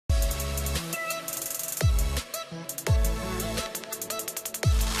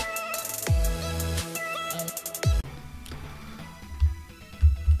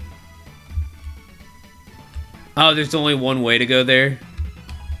Oh, there's only one way to go there.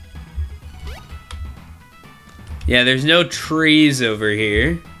 Yeah, there's no trees over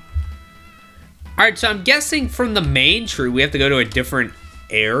here. Alright, so I'm guessing from the main tree we have to go to a different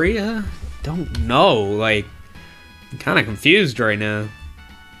area? Don't know, like, I'm kind of confused right now.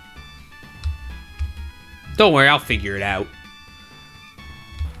 Don't worry, I'll figure it out.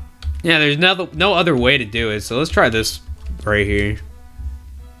 Yeah, there's no other way to do it, so let's try this right here.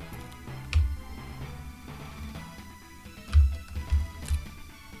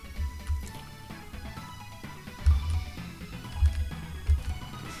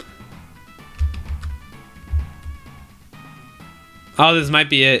 Oh, this might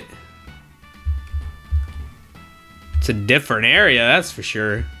be it. It's a different area, that's for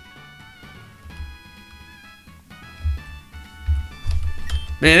sure.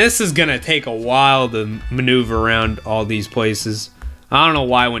 Man, this is gonna take a while to maneuver around all these places. I don't know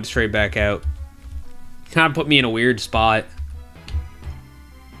why I went straight back out. Kind of put me in a weird spot.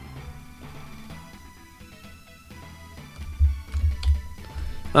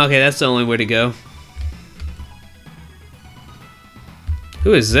 Okay, that's the only way to go.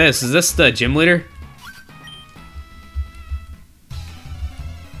 Who is this? Is this the gym leader?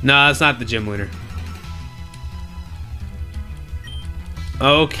 No, that's not the gym leader.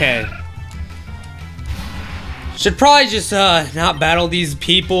 Okay. Should probably just not battle these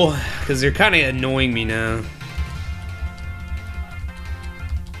people, because they're kind of annoying me now.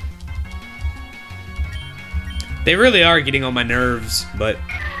 They really are getting on my nerves, but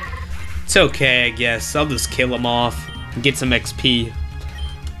it's okay, I guess. I'll just kill them off and get some XP.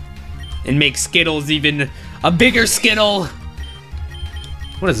 And make Skittles even a bigger Skittle.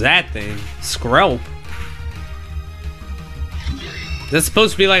 What is that thing? Skrelp. That's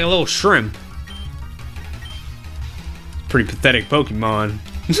supposed to be like a little shrimp. Pretty pathetic Pokemon.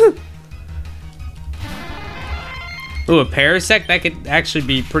 Ooh, a Parasect? That could actually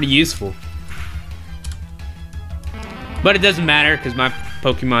be pretty useful. But it doesn't matter because my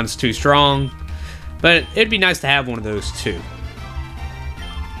Pokemon's too strong. But it'd be nice to have one of those too.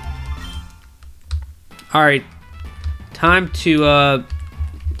 Alright, time to,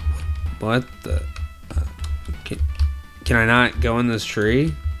 what the, can I not go in this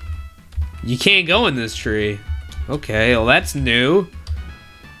tree? You can't go in this tree. Okay, well that's new.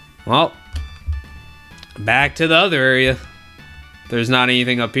 Well, back to the other area. There's not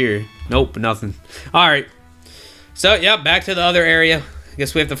anything up here. Nope, nothing. Alright, so yeah, back to the other area. I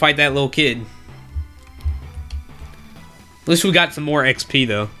guess we have to fight that little kid. At least we got some more XP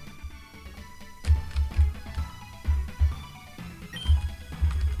though.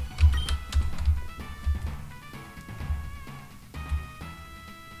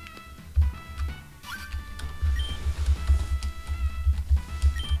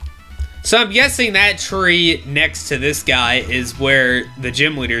 So I'm guessing that tree next to this guy is where the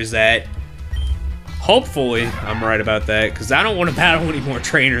gym leader's at. Hopefully I'm right about that, because I don't want to battle any more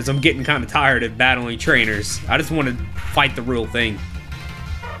trainers. I'm getting kind of tired of battling trainers. I just want to fight the real thing.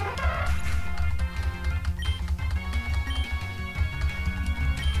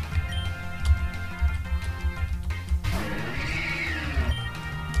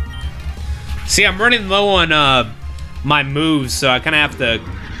 See, I'm running low on my moves, so I kind of have to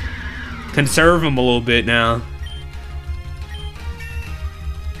conserve them a little bit now.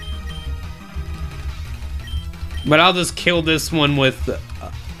 But I'll just kill this one with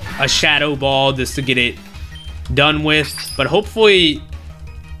a Shadow Ball just to get it done with. But hopefully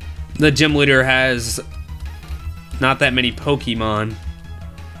the gym leader has not that many Pokemon.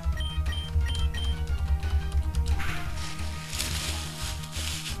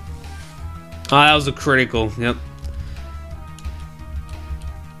 Oh, that was a critical. Yep.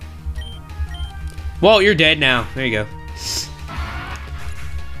 Well, you're dead now. There you go.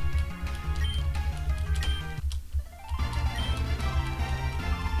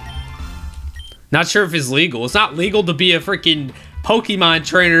 Not sure if it's legal. It's not legal to be a freaking Pokemon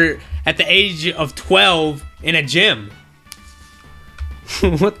trainer at the age of 12 in a gym.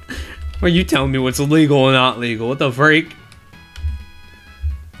 What are you telling me what's legal and not legal? What the freak?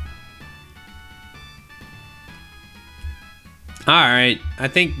 Alright, I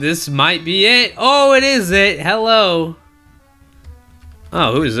think this might be it. Oh, it is it. Hello.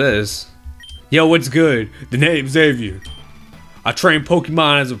 Oh, who is this? Yo, what's good? The name's Xavier. I train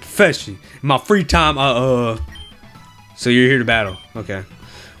Pokemon as a profession. In my free time, So you're here to battle. Okay.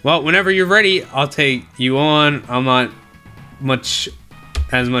 Well, whenever you're ready, I'll take you on. I'm not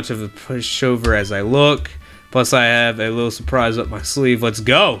as much of a pushover as I look. Plus, I have a little surprise up my sleeve. Let's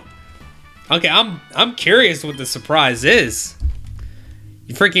go. Okay, I'm curious what the surprise is.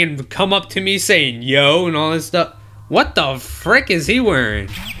 You freaking come up to me saying yo and all this stuff. What the frick is he wearing?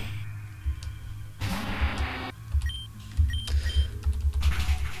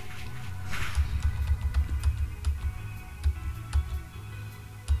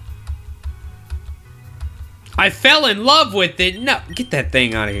 I fell in love with it. No, get that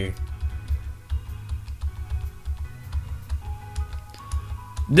thing out of here.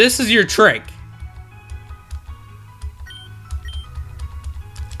 This is your trick.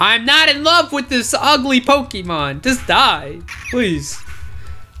 I'm not in love with this ugly Pokemon. Just die, please.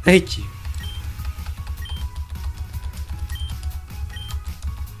 Thank you.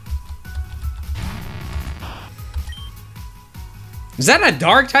 Is that a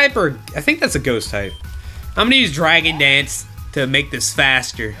dark type or I think that's a ghost type? I'm gonna use Dragon Dance to make this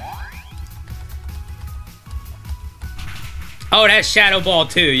faster. Oh, that's Shadow Ball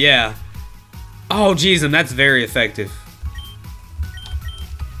too, yeah. Oh, jeez, and that's very effective.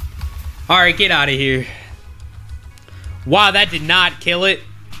 Alright, get out of here. Wow, that did not kill it.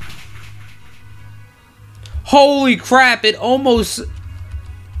 Holy crap, it almost...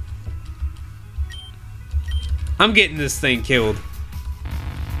 I'm getting this thing killed.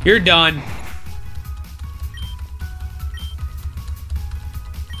 You're done.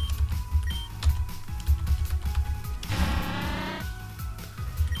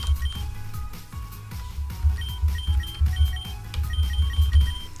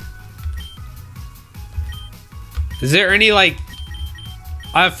 Is there any, like...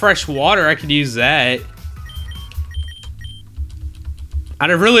 I have fresh water, I could use that. I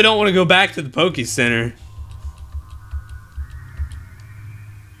really don't want to go back to the Poke Center.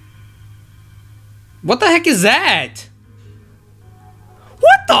 What the heck is that?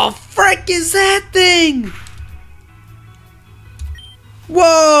 What the frick is that thing?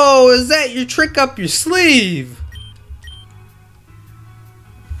 Whoa, is that your trick up your sleeve?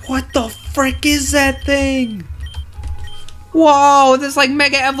 What the frick is that thing? Whoa, this is like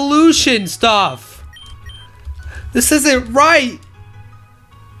Mega Evolution stuff. This isn't right.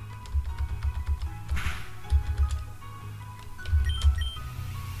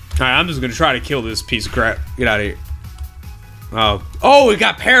 Alright, I'm just gonna try to kill this piece of crap. Get out of here. Oh, it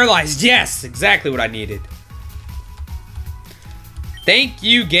got paralyzed. Yes, exactly what I needed. Thank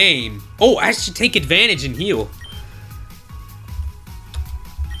you, game. Oh, I should take advantage and heal.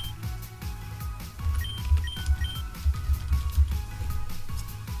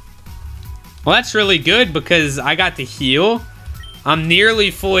 Well, that's really good because I got to heal. I'm nearly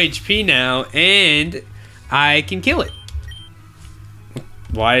full HP now, and I can kill it.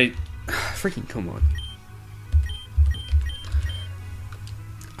 Why? Freaking come on.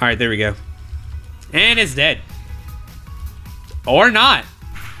 Alright, there we go. And it's dead. Or not.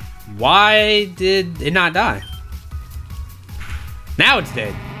 Why did it not die? Now it's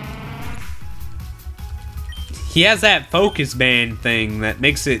dead. He has that focus band thing that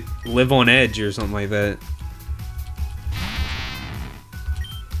makes it live on edge or something like that.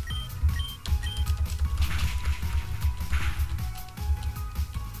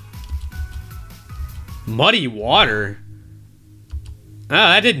 Muddy water? Oh,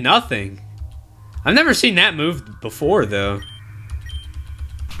 that did nothing. I've never seen that move before, though.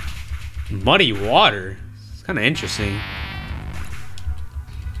 Muddy water? It's kind of interesting.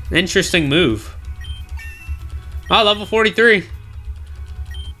 Interesting move. Oh, level 43.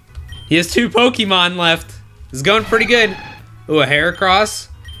 He has 2 Pokemon left. It's going pretty good. Ooh, a Heracross.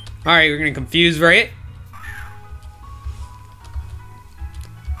 Alright, we're gonna confuse right.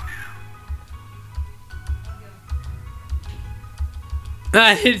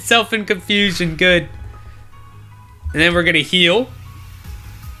 I hit itself in confusion. Good. And then we're gonna heal.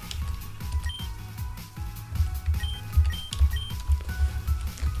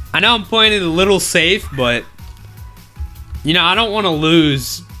 I know I'm playing it a little safe, but you know, I don't want to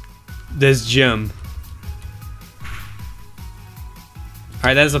lose this gym.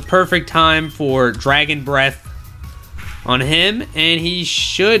 Alright, that's a perfect time for Dragon Breath on him, and he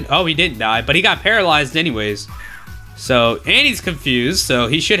should... Oh, he didn't die, but he got paralyzed anyways. So, and he's confused, so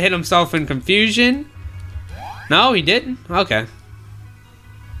he should hit himself in confusion. No, he didn't? Okay.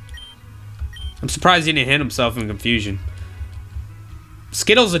 I'm surprised he didn't hit himself in confusion.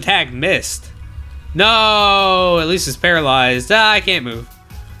 Skittles' attack missed. No, at least it's paralyzed. Ah, I can't move.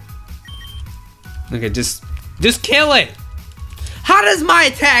 Okay, just kill it. How does my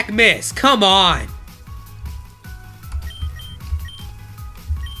attack miss? Come on.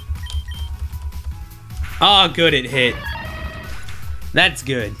 Oh, good, it hit. That's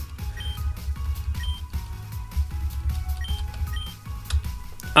good.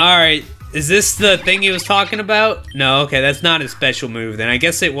 Alright, Is this the thing he was talking about? No, okay, that's not his special move then. I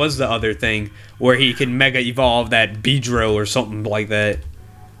guess it was the other thing where he can Mega Evolve that Beedrill or something like that.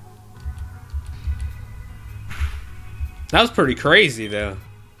 That was pretty crazy though.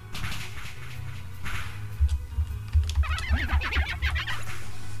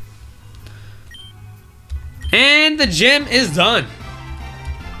 And the gym is done.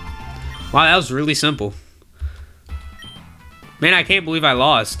 Wow, that was really simple. Man, I can't believe I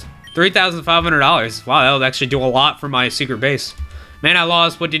lost. $3,500. Wow, that would actually do a lot for my secret base. Man, I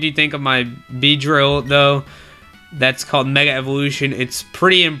lost. What did you think of my Beedrill, though? That's called Mega Evolution. It's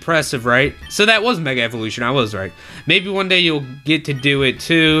pretty impressive, right? So that was Mega Evolution. I was right. Maybe one day you'll get to do it,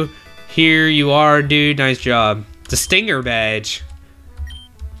 too. Here you are, dude. Nice job. It's a Stinger badge.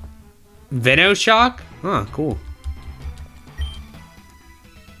 Venoshock? Huh, cool.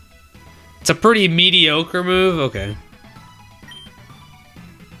 It's a pretty mediocre move. Okay.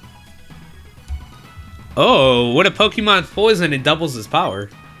 Oh, when a Pokemon's poison, it doubles its power.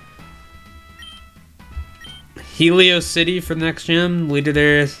 Helios City for the next gym. Leader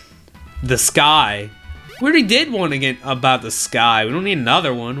there. The Sky. We already did one again about the Sky. We don't need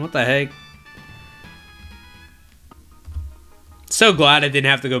another one. What the heck? So glad I didn't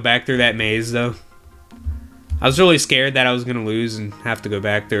have to go back through that maze, though. I was really scared that I was going to lose and have to go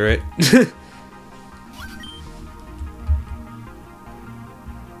back through it.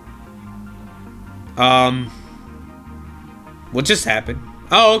 What just happened?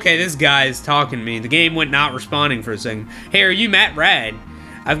 Oh, okay, this guy is talking to me. The game went not responding for a second. Hey, are you Matt Rad?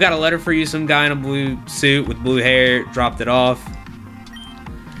 I've got a letter for you. Some guy in a blue suit with blue hair dropped it off.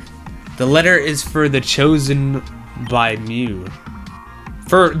 The letter is for the chosen by Mew.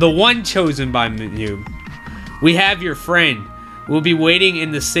 For the one chosen by Mew. We have your friend. We'll be waiting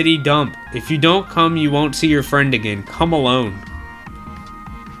in the city dump. If you don't come, you won't see your friend again. Come alone.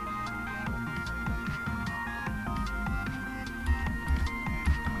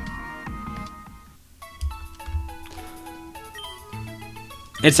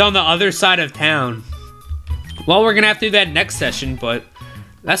 It's on the other side of town. Well, we're gonna have to do that next session, but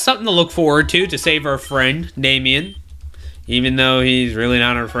that's something to look forward to save our friend, Damien. Even though he's really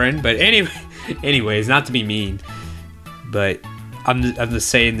not our friend. But anyways, not to be mean. But I'm just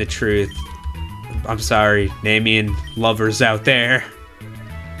saying the truth. I'm sorry, Damien lovers out there.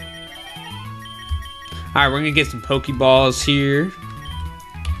 Alright, we're gonna get some Pokeballs here.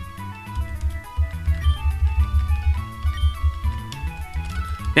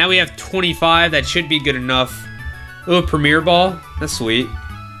 Now we have 25. That should be good enough. Ooh, a Premier Ball. That's sweet.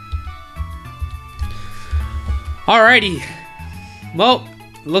 Alrighty. Well,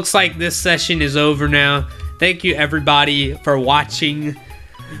 looks like this session is over now. Thank you, everybody, for watching.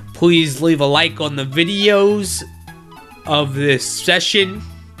 Please leave a like on the videos of this session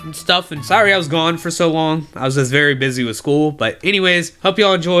and stuff. And sorry I was gone for so long. I was just very busy with school. But anyways, hope you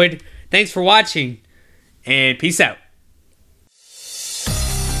all enjoyed. Thanks for watching. And peace out.